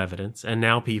 No evidence. And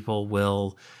now people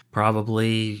will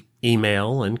probably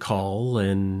email and call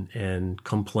and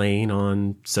complain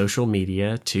on social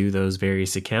media to those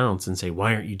various accounts and say,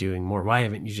 why aren't you doing more? Why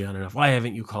haven't you done enough? Why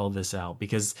haven't you called this out?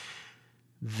 Because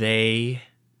they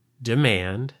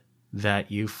demand that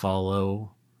you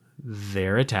follow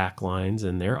their attack lines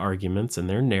and their arguments and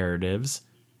their narratives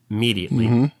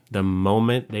immediately, the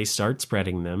moment they start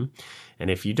spreading them.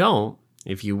 And if you don't,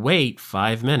 if you wait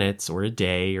 5 minutes or a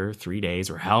day or 3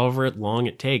 days or however long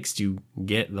it takes to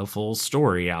get the full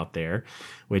story out there,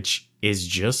 which is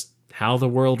just how the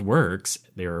world works,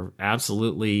 there are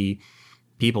absolutely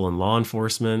people in law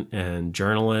enforcement and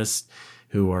journalists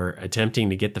who are attempting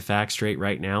to get the facts straight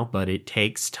right now, but it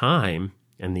takes time.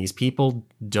 And these people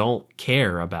don't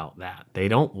care about that. They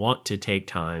don't want to take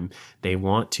time. They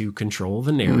want to control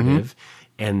the narrative,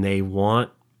 and they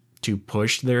want to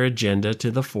push their agenda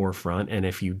to the forefront. And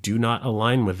if you do not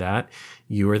align with that,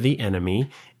 you are the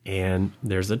enemy, and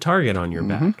there's a target on your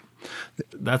back.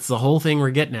 That's the whole thing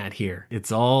we're getting at here.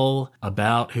 It's all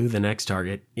about who the next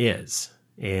target is.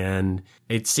 And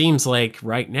it seems like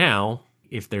right now,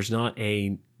 if there's not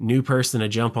a new person to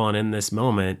jump on in this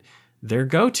moment, their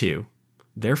go-to,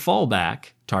 their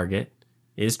fallback target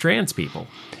is trans people.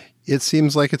 It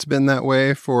seems like it's been that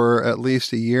way for at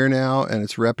least a year now, and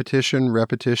it's repetition,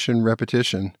 repetition,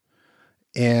 repetition.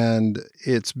 And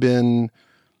it's been,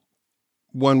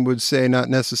 one would say, not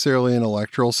necessarily an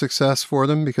electoral success for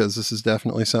them, because this is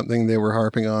definitely something they were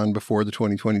harping on before the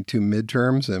 2022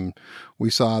 midterms, and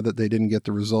we saw that they didn't get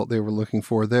the result they were looking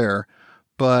for there.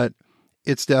 But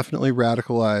it's definitely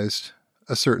radicalized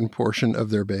a certain portion of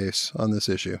their base on this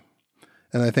issue.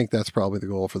 And I think that's probably the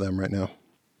goal for them right now.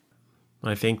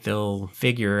 I think they'll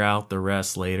figure out the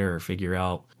rest later, or figure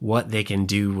out what they can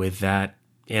do with that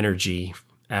energy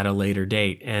at a later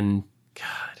date. And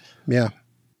God, yeah,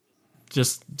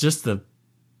 just the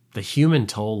human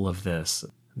toll of this,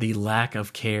 the lack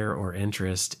of care or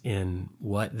interest in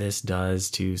what this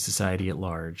does to society at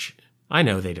large. I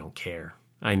know they don't care.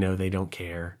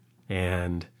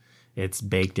 And it's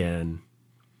baked in,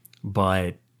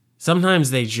 but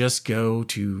sometimes they just go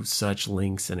to such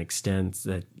lengths and extents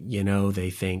that, they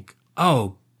think,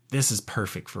 oh, this is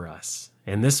perfect for us.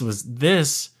 And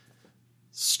this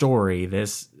story,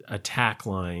 this attack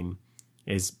line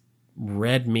is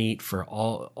red meat for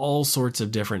all sorts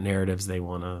of different narratives they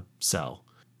want to sell.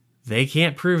 They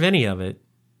can't prove any of it,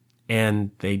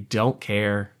 and they don't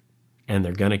care, and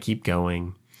they're going to keep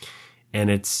going. And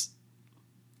it's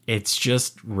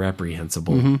just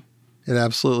reprehensible. Mm-hmm. It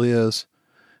absolutely is.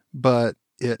 But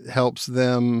it helps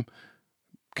them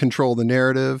control the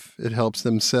narrative. It helps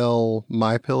them sell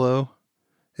MyPillow.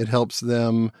 It helps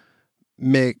them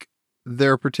make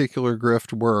their particular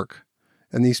grift work.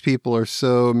 And these people are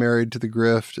so married to the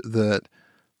grift that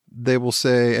they will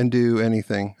say and do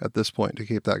anything at this point to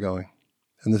keep that going.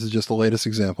 And this is just the latest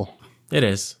example. It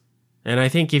is. And I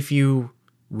think if you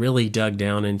really dug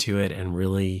down into it and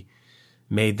really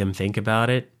made them think about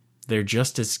it, they're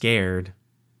just as scared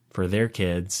for their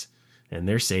kids and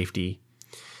their safety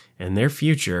and their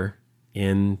future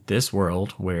in this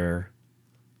world where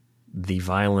the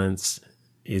violence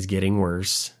is getting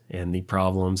worse and the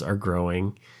problems are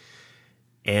growing.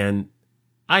 And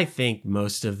I think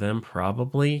most of them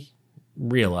probably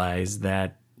realize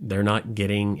that they're not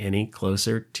getting any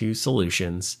closer to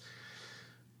solutions,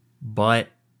 but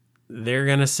they're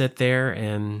going to sit there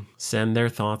and send their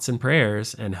thoughts and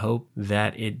prayers and hope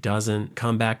that it doesn't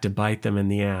come back to bite them in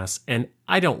the ass. And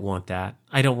I don't want that.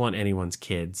 I don't want anyone's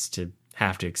kids to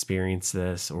have to experience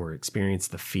this, or experience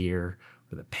the fear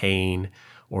or the pain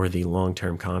or the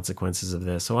long-term consequences of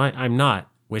this. So I'm not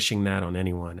wishing that on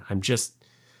anyone. I'm just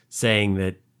saying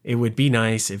that it would be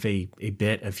nice if a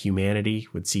bit of humanity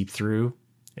would seep through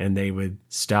and they would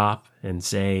stop and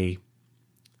say,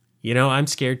 I'm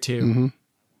scared too. Mm-hmm.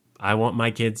 I want my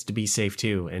kids to be safe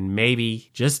too. And maybe,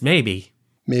 just maybe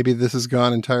this has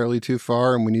gone entirely too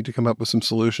far and we need to come up with some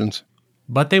solutions.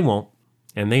 But they won't,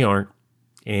 and they aren't.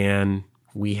 And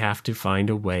we have to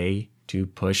find a way to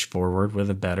push forward with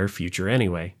a better future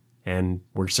anyway. And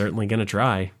we're certainly going to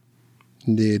try.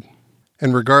 Indeed.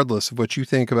 And regardless of what you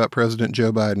think about President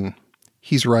Joe Biden,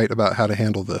 he's right about how to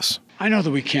handle this. I know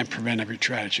that we can't prevent every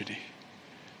tragedy,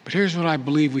 but here's what I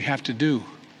believe we have to do.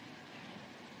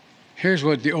 Here's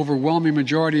what the overwhelming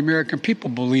majority of American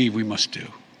people believe we must do.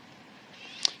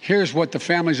 Here's what the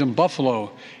families in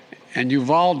Buffalo and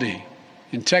Uvalde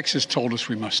in Texas told us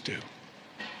we must do.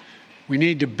 We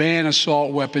need to ban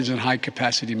assault weapons and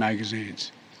high-capacity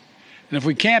magazines. And if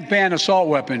we can't ban assault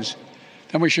weapons,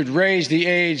 then we should raise the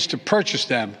age to purchase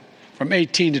them from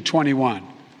 18 to 21.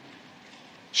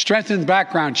 Strengthen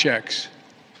background checks.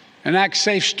 Enact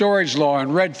safe storage law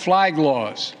and red flag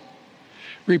laws.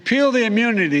 Repeal the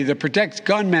immunity that protects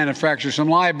gun manufacturers from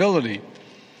liability.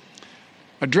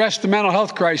 Address the mental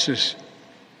health crisis,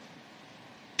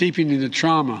 deepening the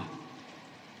trauma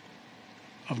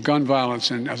of gun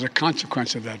violence and as a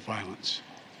consequence of that violence.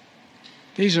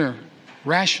 These are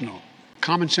rational,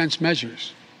 common sense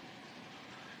measures.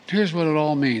 Here's what it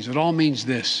all means. It all means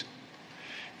this.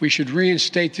 We should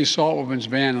reinstate the assault weapons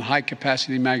ban on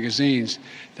high-capacity magazines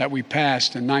that we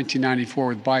passed in 1994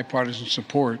 with bipartisan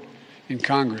support in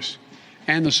Congress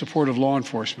and the support of law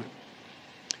enforcement.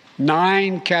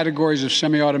 9 categories of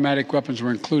semi-automatic weapons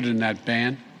were included in that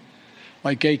ban,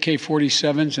 like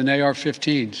AK-47s and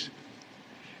AR-15s.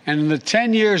 And in the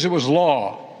 10 years it was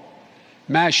law,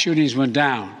 mass shootings went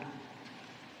down.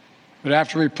 But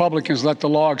after Republicans let the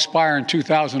law expire in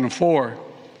 2004,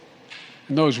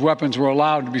 and those weapons were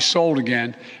allowed to be sold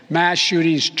again, mass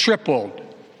shootings tripled.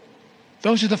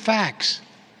 Those are the facts.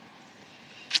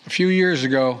 A few years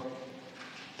ago,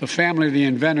 the family of the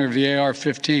inventor of the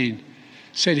AR-15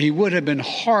 said he would have been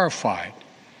horrified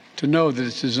to know that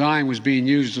its design was being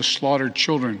used to slaughter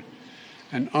children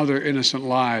and other innocent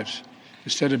lives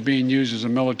instead of being used as a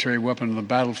military weapon on the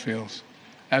battlefields,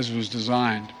 as it was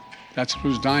designed. That's what it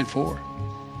was designed for.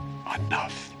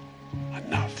 Enough.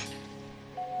 Enough.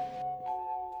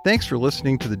 Thanks for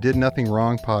listening to the Did Nothing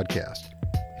Wrong podcast.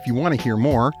 If you want to hear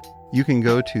more, you can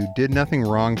go to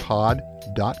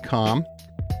didnothingwrongpod.com.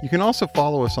 You can also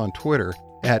follow us on Twitter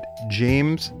at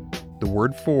James, the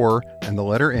word 4, and the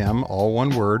letter M, all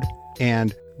one word,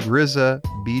 and Grizza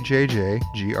BJJ,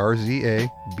 Grza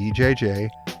BJJ,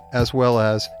 as well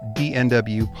as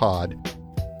DNW Pod.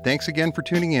 Thanks again for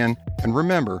tuning in, and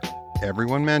remember,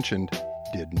 everyone mentioned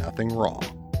did nothing wrong.